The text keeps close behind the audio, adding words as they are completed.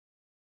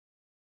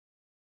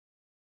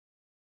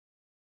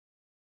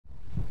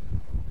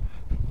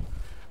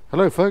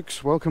Hello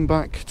folks, welcome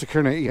back to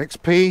Kerner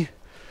EXP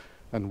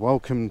and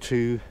welcome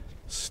to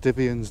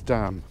Stithians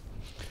Dam.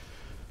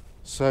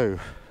 So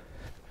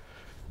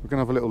we're going to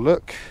have a little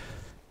look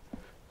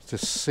to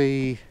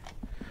see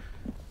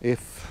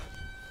if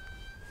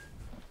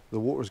the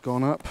water's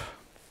gone up.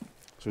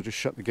 So just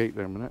shut the gate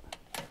there a minute.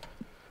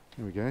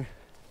 There we go.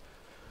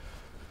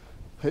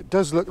 It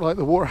does look like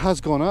the water has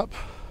gone up,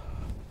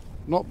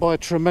 not by a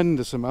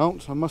tremendous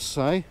amount I must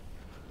say,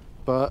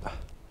 but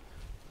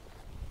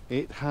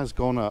it has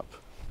gone up.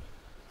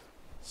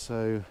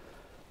 So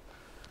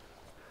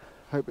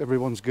hope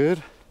everyone's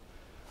good.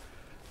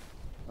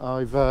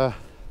 I've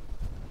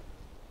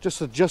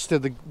just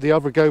adjusted the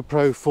other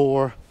GoPro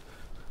for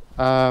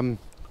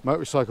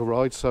motorcycle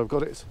rides, so I've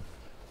got it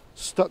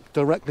stuck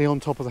directly on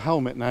top of the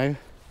helmet now,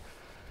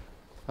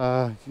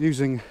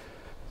 using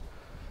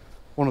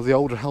one of the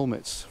older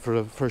helmets for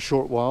a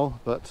short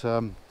while. But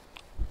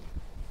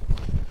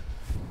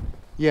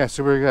yeah,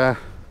 so we're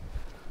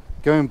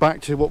going back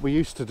to what we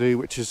used to do,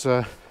 which is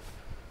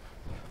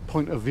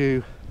point of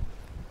view,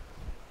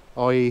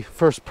 i.e.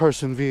 first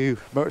person view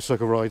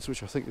motorcycle rides,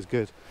 which I think is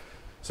good.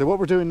 So what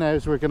we're doing now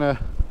is we're going to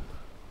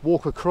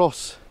walk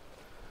across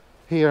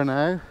here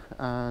now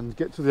and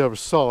get to the other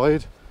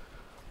side,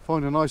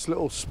 find a nice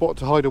little spot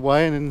to hide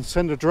away, and then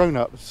send a drone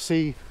up to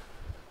see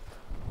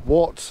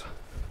what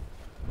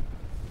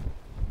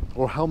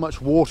or how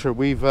much water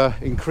we've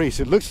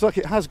increased. It looks like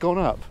it has gone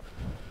up,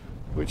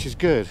 which is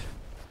good.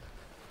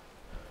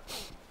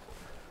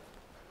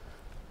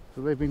 So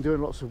they've been doing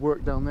lots of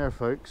work down there,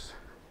 folks.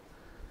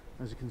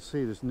 As you can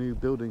see, there's new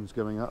buildings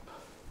going up,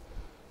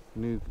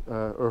 new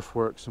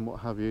earthworks and what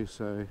have you.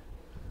 So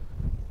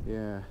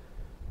yeah,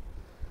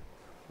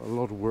 a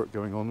lot of work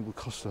going on. It will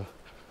cost a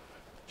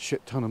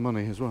shit ton of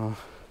money as well.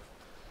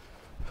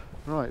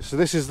 Right, so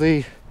this is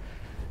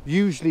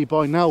usually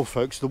by now,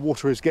 folks, the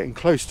water is getting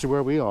close to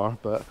where we are,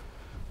 but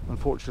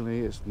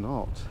unfortunately it's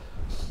not.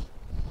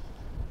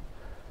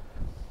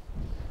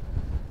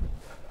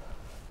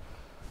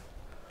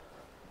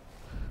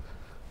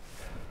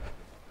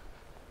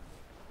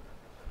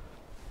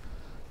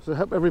 So I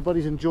hope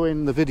everybody's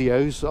enjoying the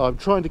videos. I'm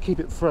trying to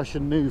keep it fresh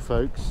and new,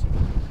 folks.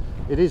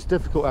 It is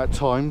difficult at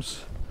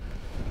times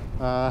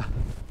to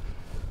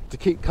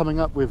keep coming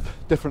up with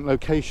different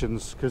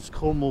locations, because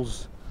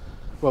Cornwall's,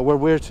 well, where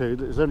we're to,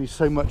 there's only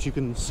so much you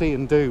can see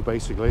and do,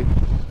 basically.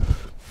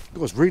 It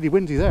was really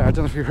windy there. I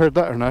don't know if you heard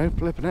that or no.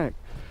 Flipping heck.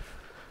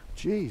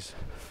 Jeez.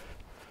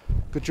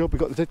 Good job we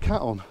got the dead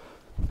cat on.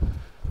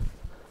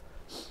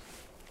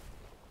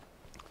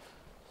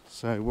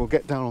 So we'll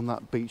get down on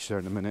that beach there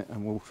in a minute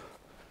and we'll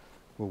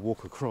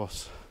walk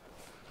across.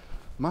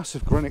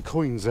 Massive granite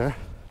coins there.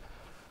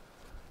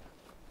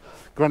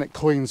 Granite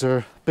coins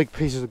are big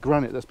pieces of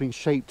granite that's been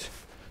shaped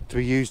to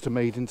be used to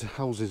made into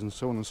houses and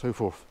so on and so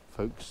forth,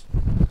 folks.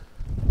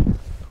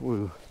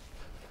 Woo.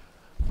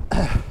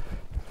 A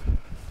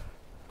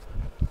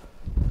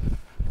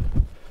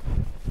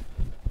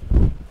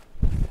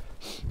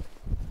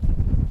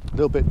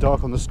little bit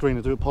dark on the screen,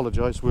 I do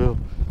apologise. We'll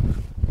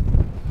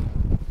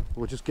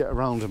just get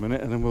around a minute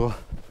and then we'll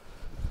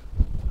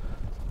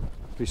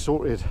be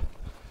sorted.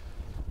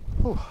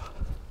 Oh,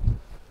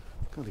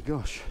 golly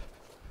gosh.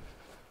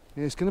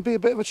 Yeah, it's going to be a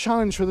bit of a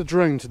challenge for the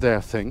drone today, I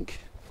think.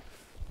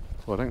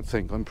 Well, I don't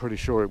think, I'm pretty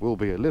sure it will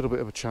be a little bit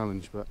of a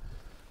challenge, but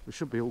we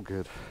should be all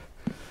good.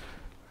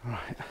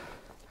 Right.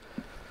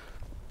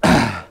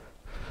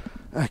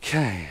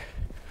 Okay.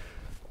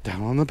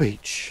 Down on the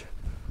beach.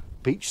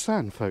 Beach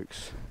sand,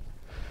 folks.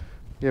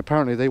 Yeah,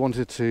 apparently they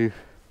wanted to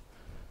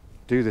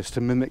do this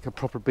to mimic a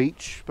proper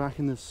beach back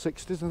in the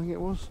 60s, I think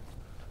it was.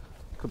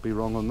 Could be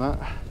wrong on that.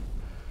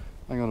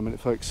 Hang on a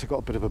minute, folks. I've got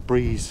a bit of a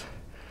breeze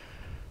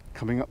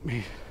coming up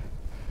me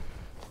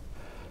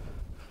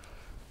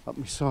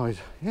side.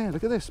 Yeah,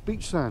 look at this,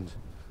 beach sand.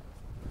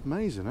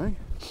 Amazing, eh?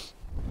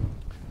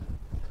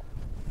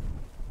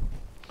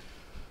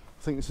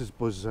 I think this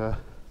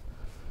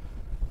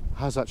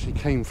has actually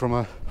came from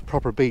a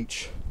proper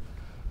beach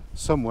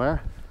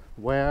somewhere.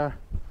 Where?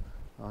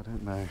 I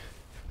don't know.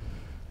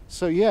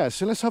 So yeah,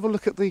 so let's have a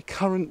look at the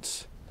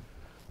current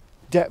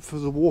depth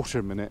of the water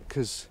a minute,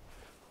 because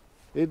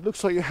it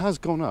looks like it has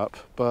gone up,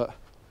 but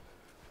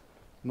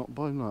not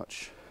by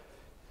much.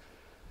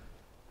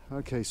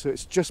 Okay, so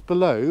it's just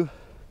below,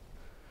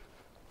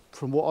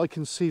 from what I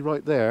can see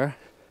right there,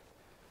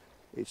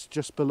 it's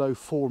just below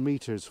 4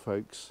 meters,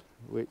 folks,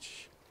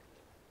 which,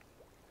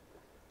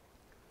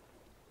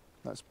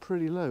 that's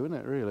pretty low, isn't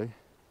it, really?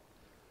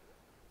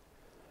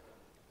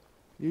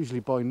 Usually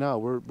by now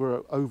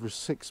we're over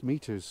 6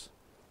 meters.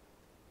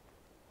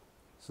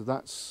 So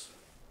that's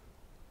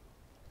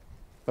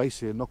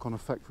basically a knock-on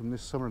effect from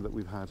this summer that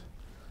we've had,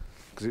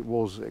 because it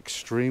was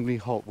extremely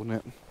hot,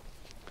 wasn't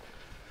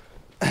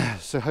it?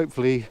 So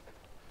hopefully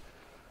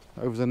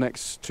over the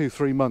next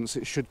 2-3 months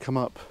it should come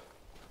up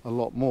a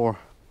lot more.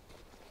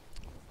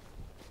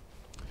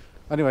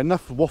 Anyway,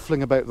 enough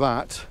waffling about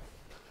that.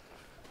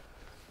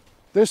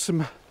 There's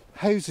some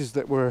houses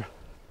that were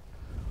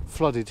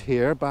flooded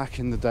here back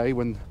in the day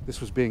when this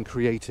was being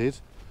created,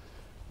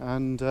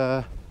 and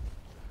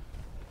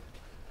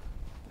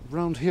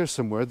around here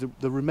somewhere,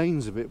 the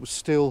remains of it was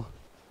still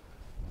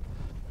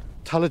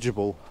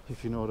intelligible,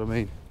 if you know what I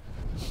mean.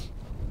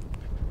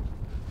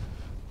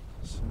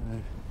 So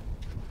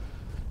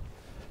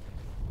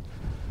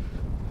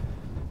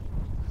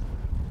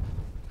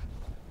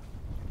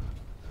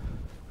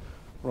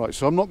right,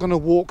 so I'm not going to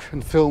walk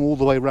and film all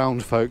the way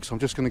round, folks. I'm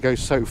just going to go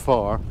so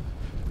far.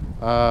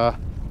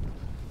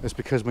 It's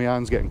because my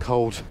hand's getting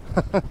cold.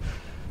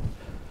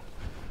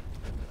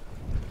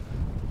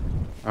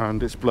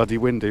 And it's bloody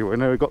windy. I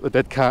know we've got the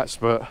dead cats,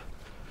 but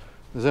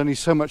there's only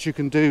so much you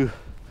can do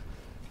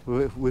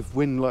with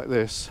wind like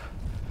this.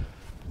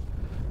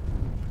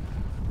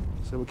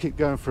 So we'll keep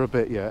going for a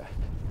bit yet,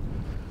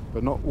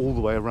 but not all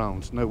the way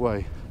around, no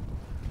way.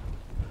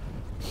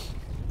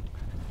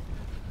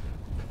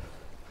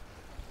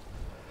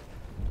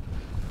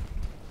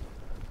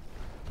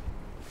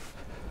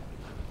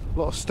 A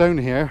lot of stone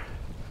here.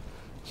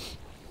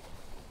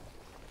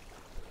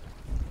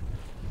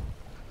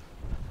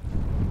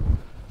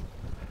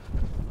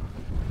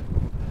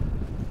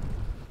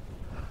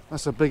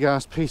 That's a big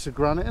ass piece of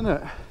granite, isn't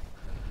it?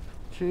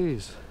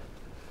 Jeez.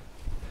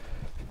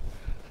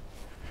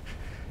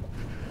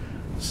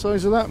 The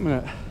size of that,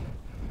 minute.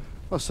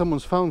 Well,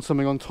 someone's found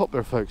something on top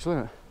there, folks, isn't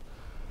it?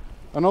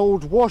 An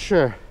old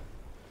washer.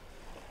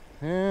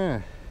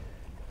 Yeah.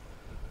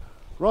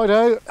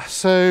 Righto,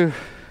 so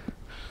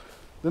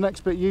the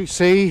next bit you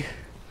see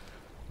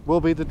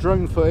will be the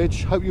drone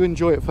footage. Hope you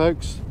enjoy it,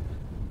 folks.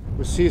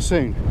 We'll see you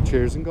soon.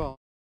 Cheers and God.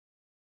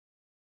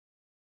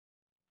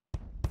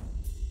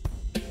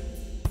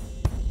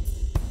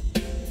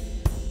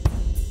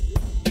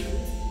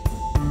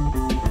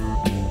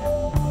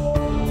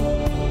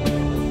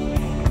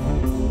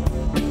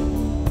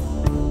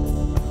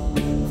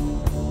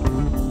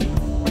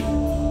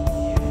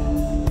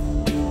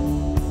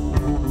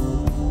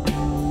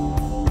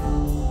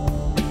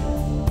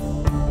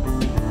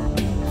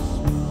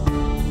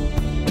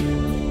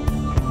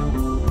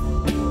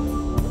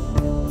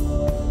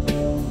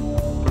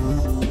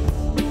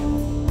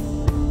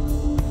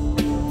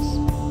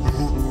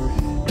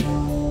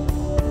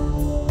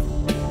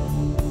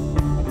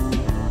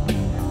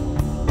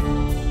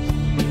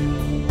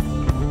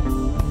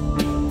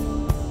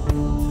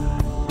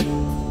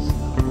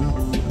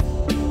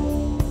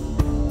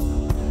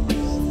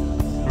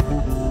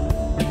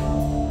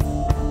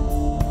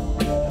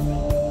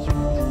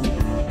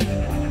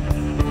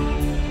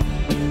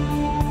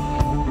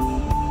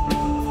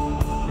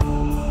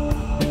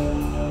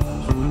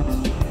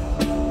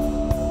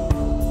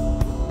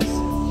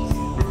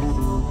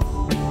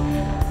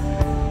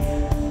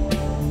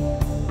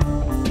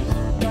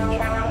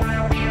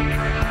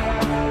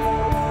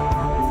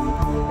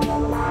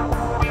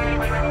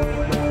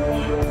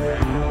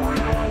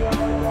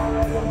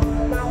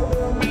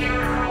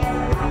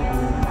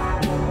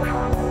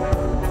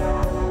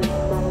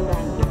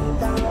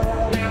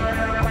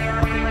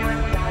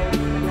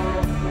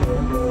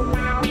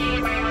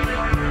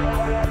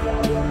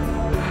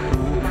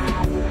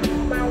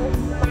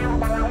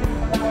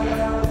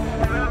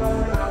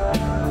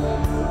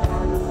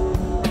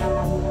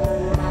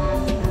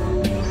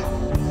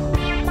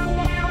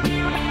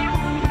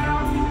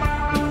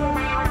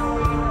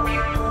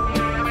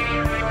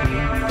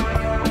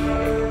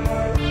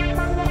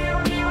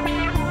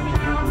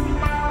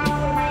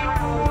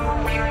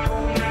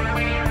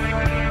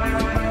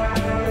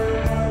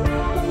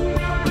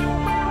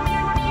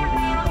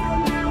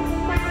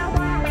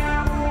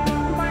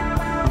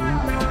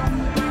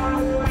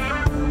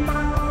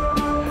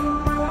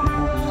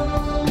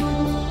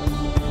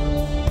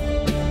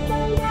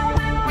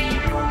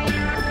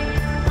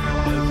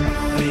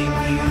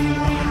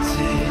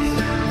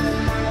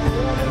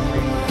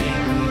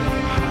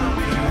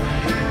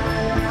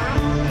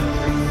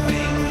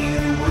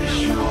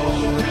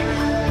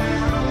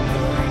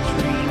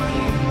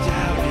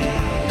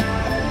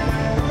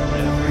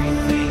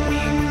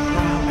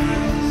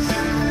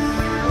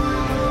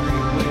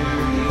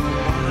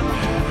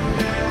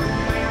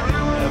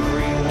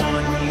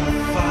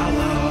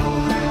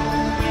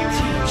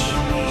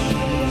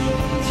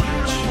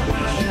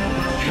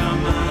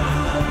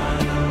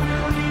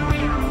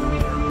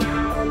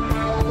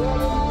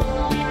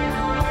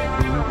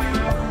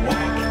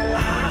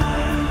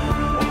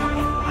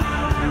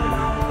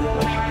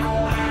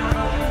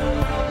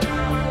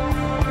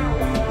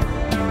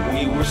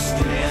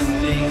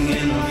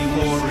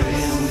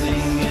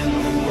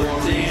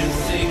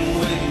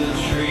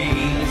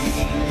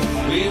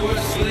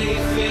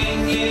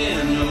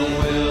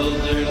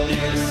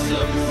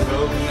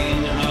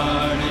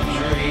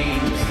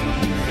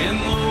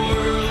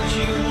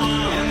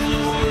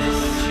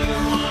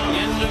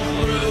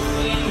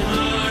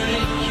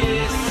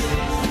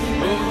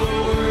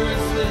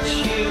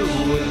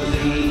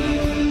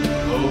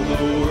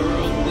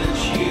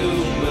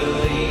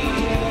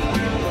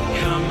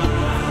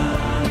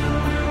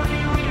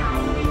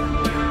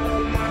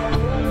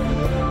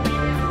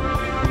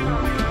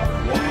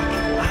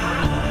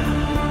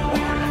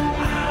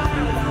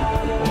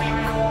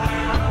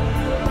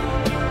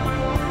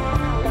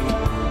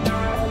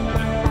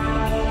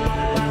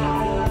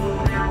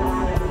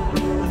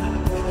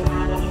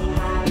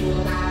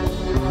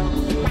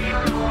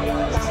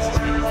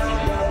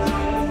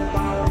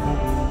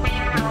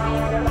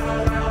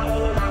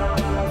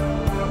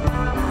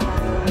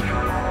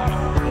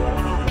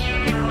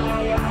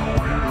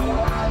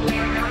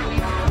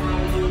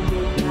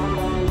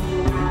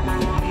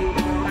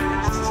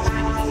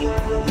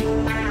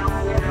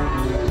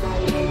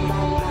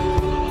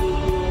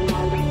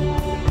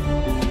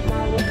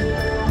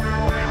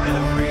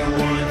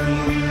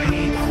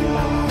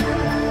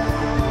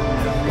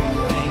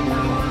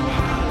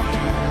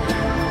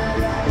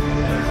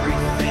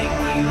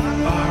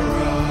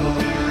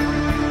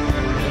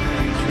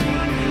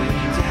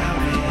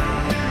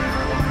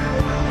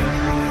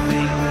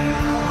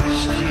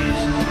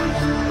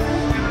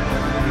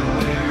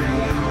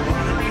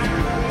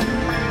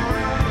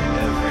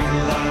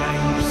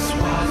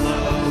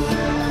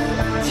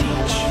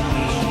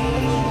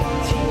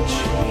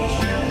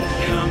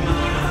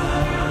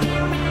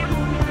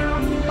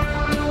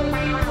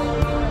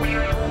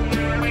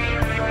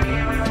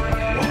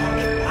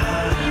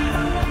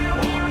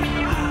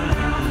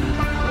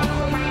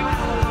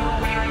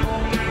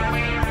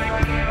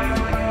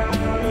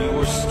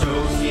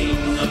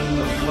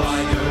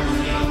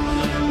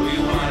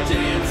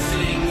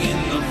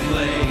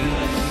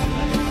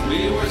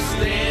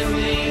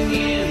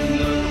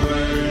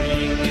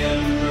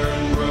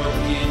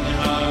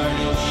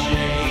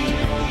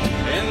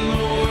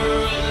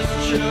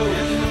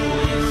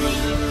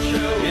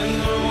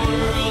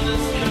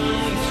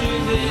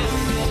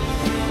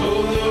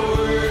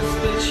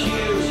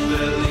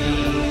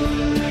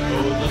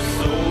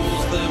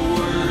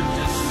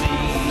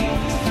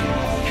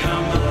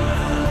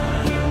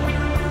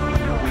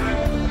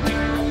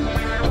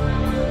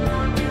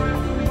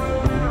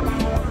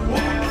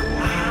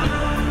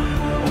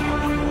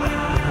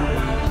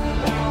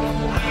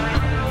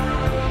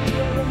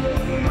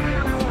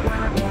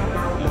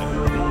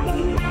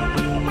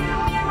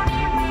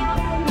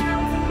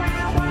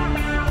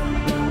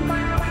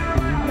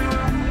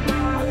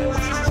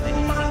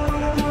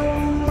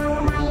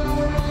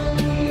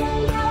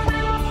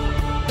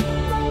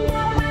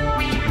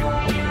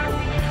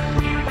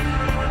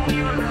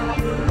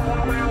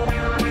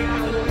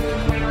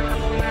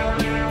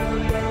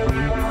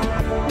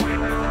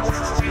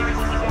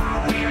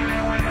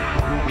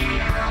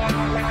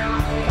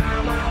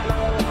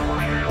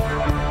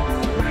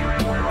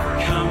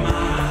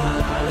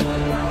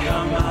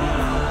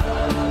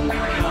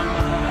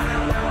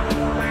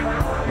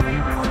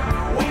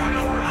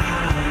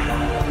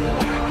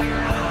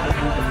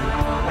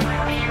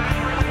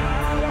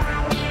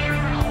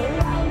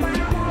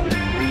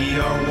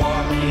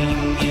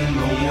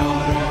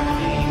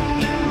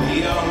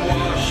 We are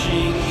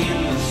washing in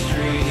the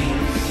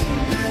streets.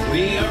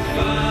 We are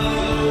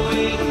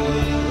following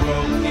the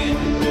broken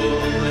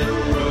bullet,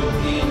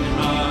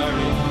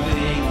 broken-hearted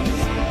things.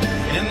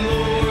 And the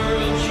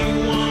world you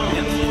want,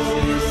 and the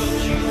world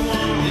you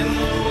want, and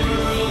the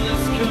world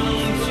has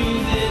come to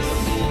this.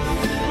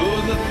 For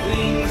the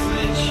things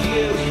that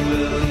you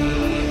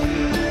believe,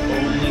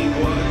 only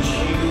what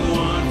you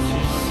want to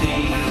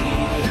see.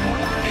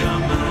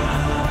 Come on,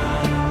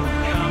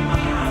 come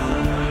on,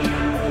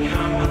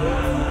 come on.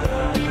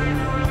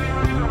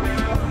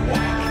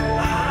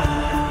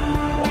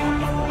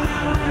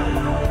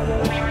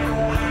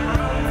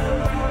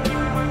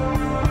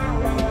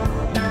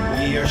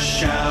 We are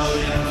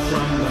shouting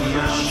from the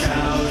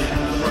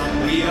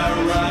mountain. We are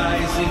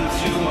rising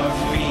to our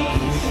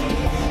feet.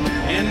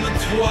 And the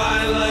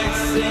twilight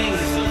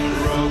sings of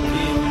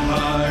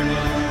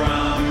broken-hearted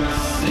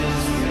promises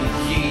we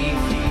keep.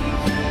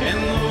 And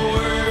the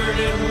word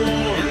it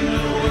warned,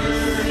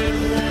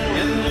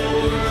 and the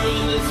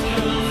world has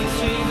come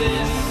to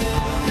this.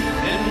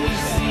 And we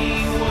see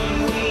what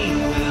we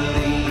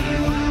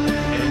believe,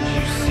 and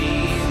you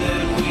see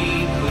that we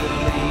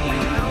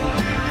believe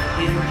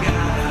in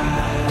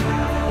God,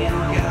 in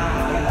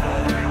God,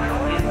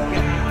 in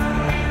God,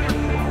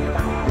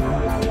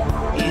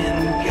 in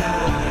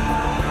God,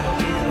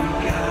 in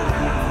God,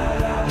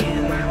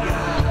 in God.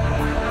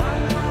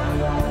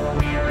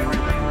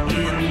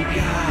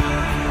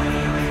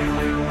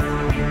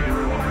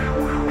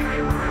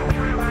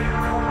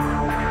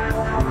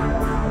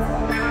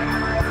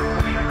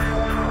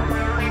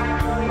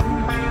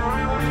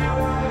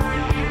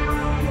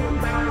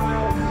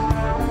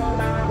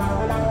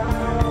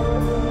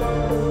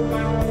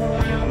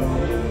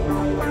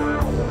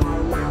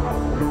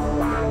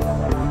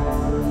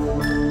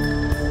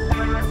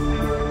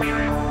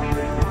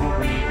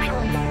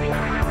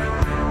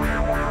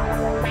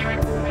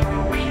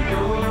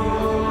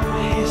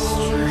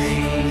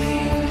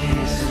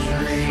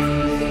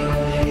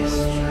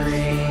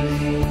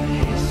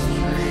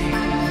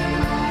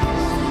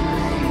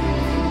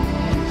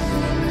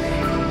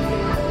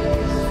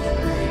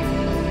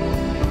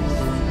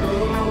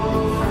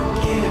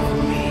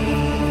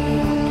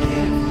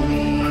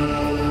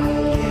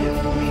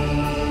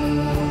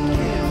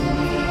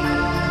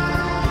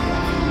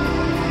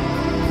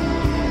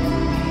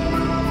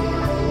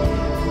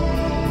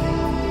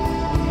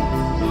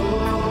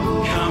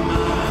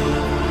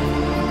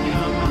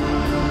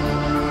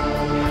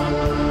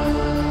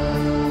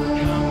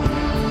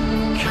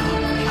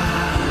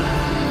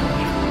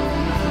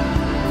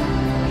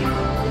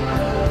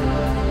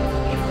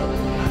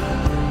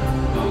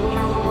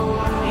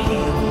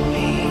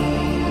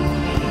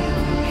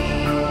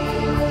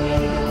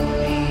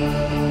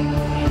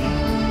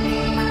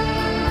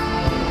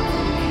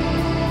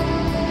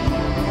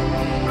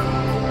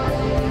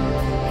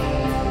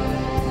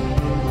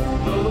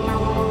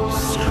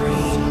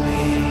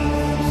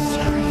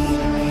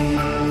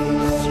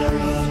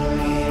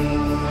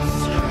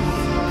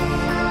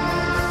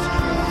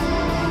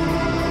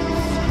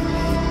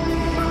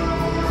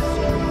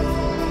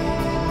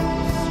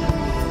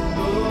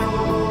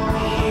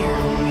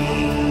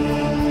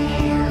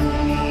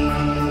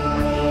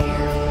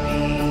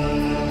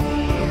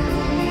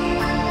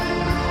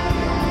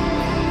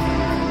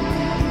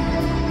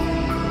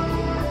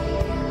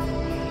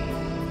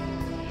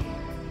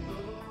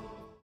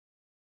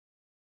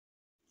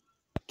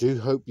 Do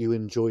hope you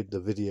enjoyed the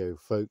video,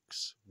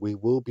 folks. We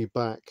will be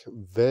back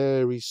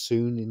very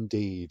soon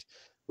indeed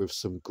with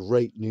some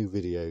great new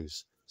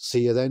videos.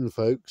 See you then,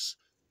 folks.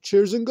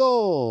 Cheers and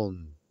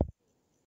gone!